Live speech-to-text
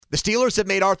The Steelers have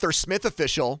made Arthur Smith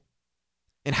official.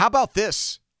 And how about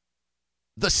this?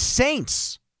 The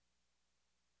Saints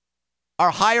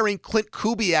are hiring Klint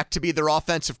Kubiak to be their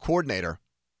offensive coordinator.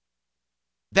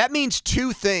 That means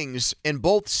two things, and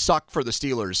both suck for the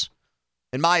Steelers,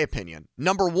 in my opinion.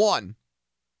 Number one,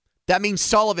 that means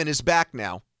Sullivan is back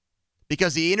now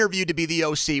because he interviewed to be the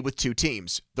OC with two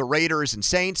teams, the Raiders and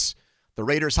Saints. The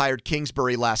Raiders hired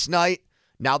Kingsbury last night.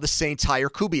 Now the Saints hire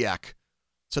Kubiak.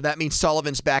 So that means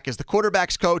Sullivan's back as the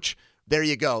quarterback's coach. There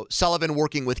you go. Sullivan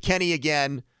working with Kenny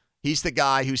again. He's the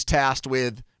guy who's tasked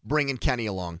with bringing Kenny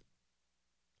along.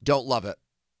 Don't love it.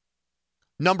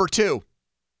 Number two,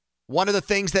 one of the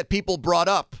things that people brought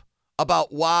up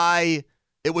about why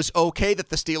it was okay that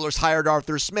the Steelers hired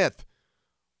Arthur Smith.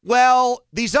 Well,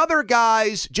 these other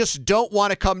guys just don't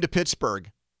want to come to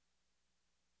Pittsburgh.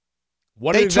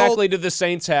 What exactly do the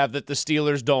Saints have that the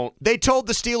Steelers don't? They told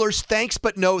the Steelers, thanks,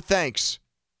 but no thanks.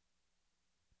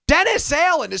 Dennis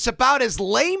Allen is about as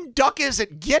lame duck as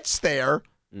it gets there.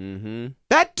 Mm-hmm.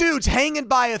 That dude's hanging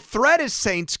by a thread as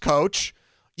Saints coach.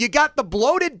 You got the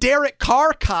bloated Derek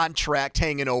Carr contract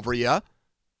hanging over you.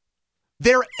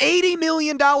 They're $80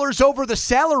 million over the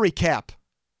salary cap.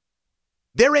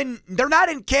 They're not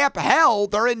in cap hell.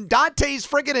 They're in Dante's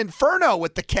friggin' inferno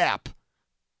with the cap.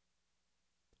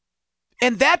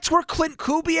 And that's where Klint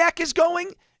Kubiak is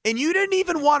going? And you didn't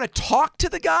even want to talk to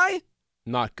the guy?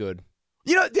 Not good.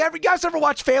 You know, you guys ever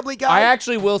watch Family Guy? I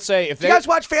actually will say, if you guys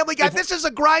watch Family Guy, this is a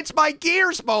grinds my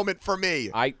gears moment for me.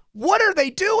 What are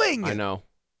they doing? I know.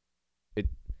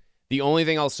 The only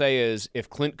thing I'll say is, if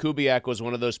Klint Kubiak was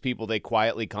one of those people they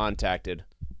quietly contacted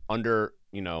under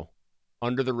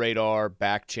the radar,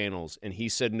 back channels, and he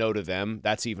said no to them,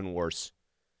 that's even worse.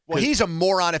 Well, he's a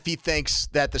moron if he thinks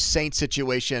that the Saints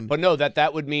situation but no,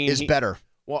 that would mean is better.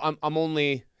 Well, I'm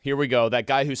only, here we go, that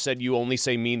guy who said you only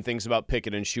say mean things about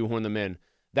Pickett and shoehorn them in,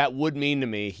 that would mean to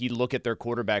me he'd look at their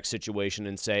quarterback situation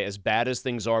and say, as bad as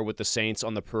things are with the Saints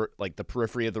on the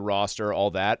periphery of the roster,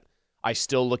 all that, I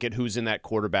still look at who's in that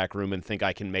quarterback room and think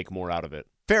I can make more out of it.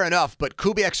 Fair enough, but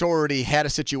Kubiak's already had a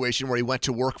situation where he went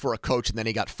to work for a coach and then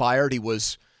he got fired. He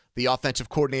was the offensive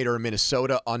coordinator in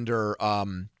Minnesota under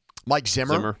Mike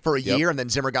Zimmer for a year, and then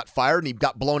Zimmer got fired and he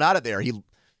got blown out of there.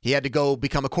 He had to go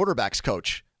become a quarterback's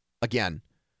coach again.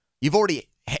 You've already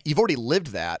lived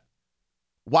that.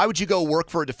 Why would you go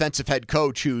work for a defensive head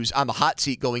coach who's on the hot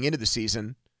seat going into the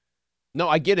season? No,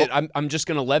 I get it. I'm just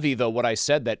going to levy, though, what I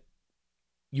said, that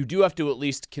you do have to at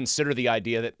least consider the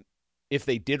idea that if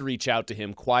they did reach out to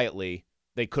him quietly,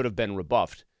 they could have been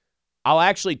rebuffed. I'll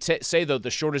actually say, though, the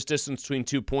shortest distance between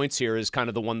 2 points here is kind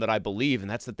of the one that I believe, and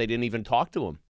that's that they didn't even talk to him.